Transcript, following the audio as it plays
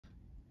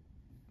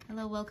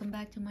Hello, welcome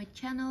back to my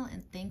channel,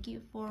 and thank you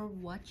for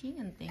watching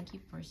and thank you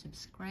for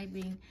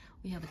subscribing.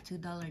 We have a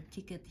 $2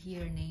 ticket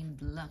here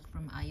named Luck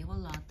from Iowa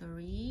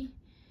Lottery,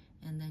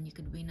 and then you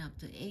could win up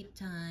to 8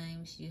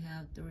 times. You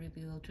have to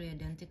reveal 3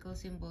 identical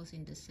symbols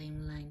in the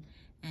same line,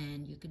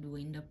 and you could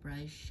win the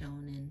prize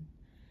shown in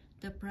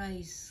the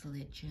prize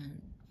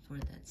legend for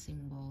that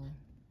symbol.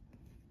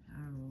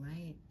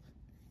 Alright,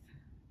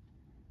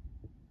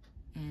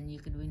 and you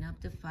could win up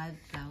to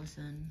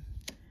 $5,000.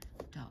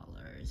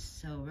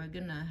 So we're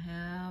gonna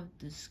have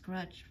to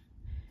scratch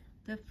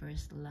the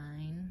first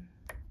line,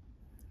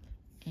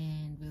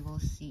 and we will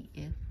see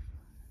if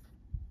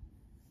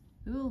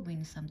we will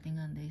win something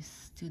on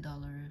this $2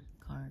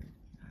 card.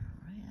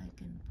 Alright, I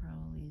can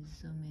probably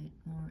zoom it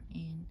more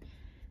in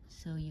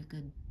so you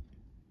could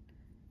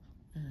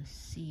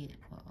see it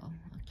well.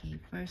 Okay,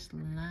 first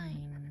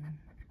line,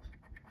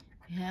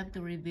 we have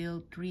to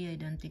reveal 3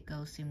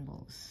 identical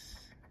symbols.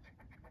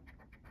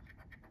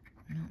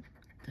 No,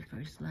 the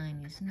first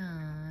line is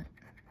not.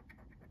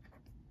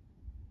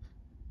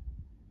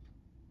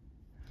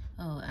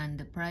 Oh, and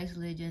the prize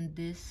legend,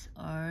 these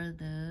are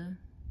the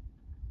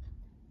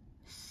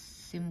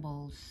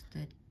symbols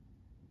that,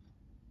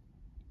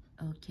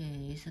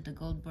 okay, so the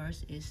gold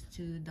bars is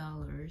 $2,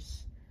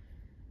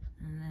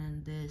 and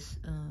then this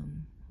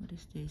what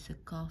is this, a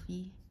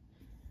coffee,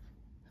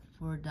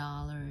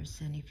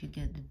 $4, and if you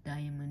get the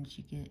diamonds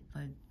you get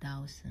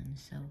 5,000.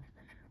 So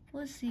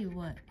we'll see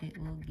what it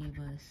will give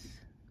us.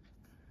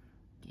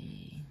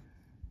 Okay,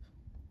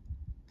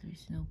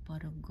 there's no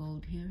pot of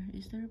gold here.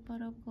 Is there a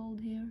pot of gold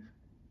here?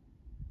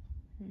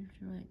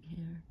 It's right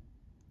here.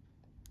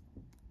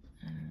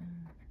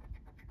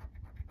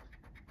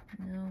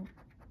 No.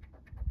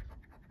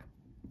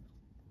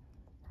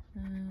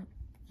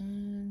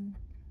 And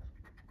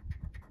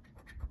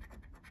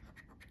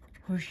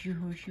horseshoe.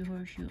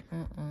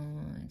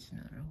 It's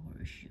not a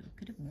horseshoe.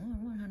 Could have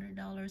won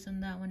 $100 on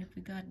that one if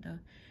we got the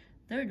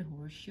 3rd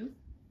horseshoe.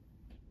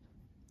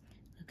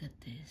 Look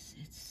at this.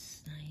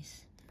 It's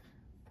nice.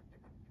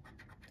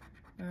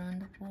 We're on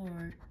the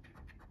 4th.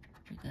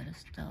 We got a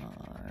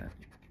star.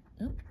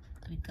 Oop,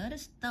 we got a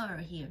star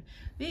here.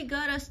 We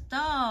got a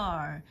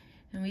star,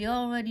 and we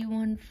already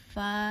won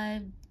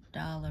 $5.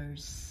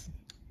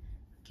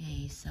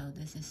 Okay, so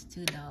this is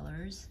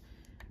 $2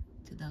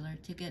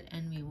 ticket,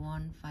 and we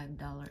won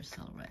 $5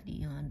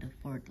 already on the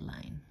 4th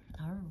line.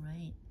 All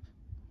right,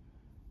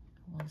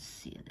 we'll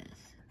see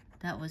this.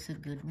 That was a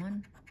good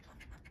one.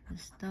 The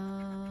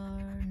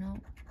star, no,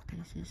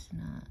 this is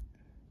not.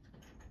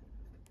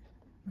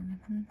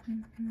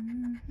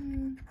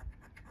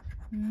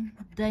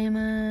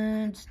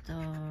 Diamond,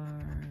 star,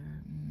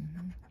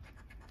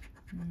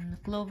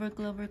 clover,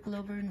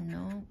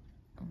 no.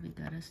 Oh, we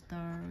got a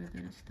star,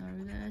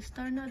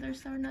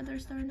 another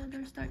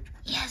star.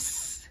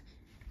 Yes!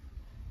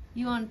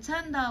 You won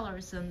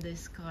 $10 on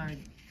this card.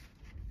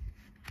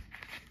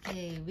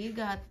 Okay, we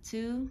got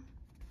 3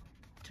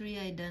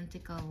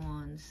 identical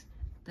ones,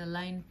 the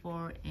line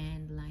 4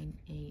 and line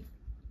 8.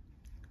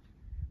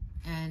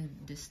 And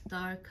the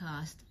star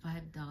cost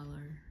 $5,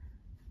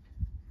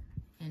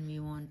 and we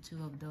won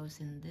 2 of those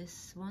in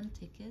this one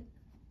ticket.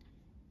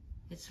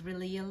 It's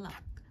really a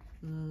luck.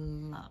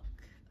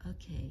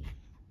 Okay,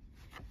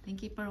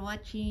 thank you for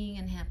watching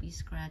and happy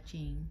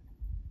scratching.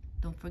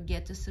 Don't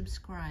forget to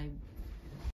subscribe.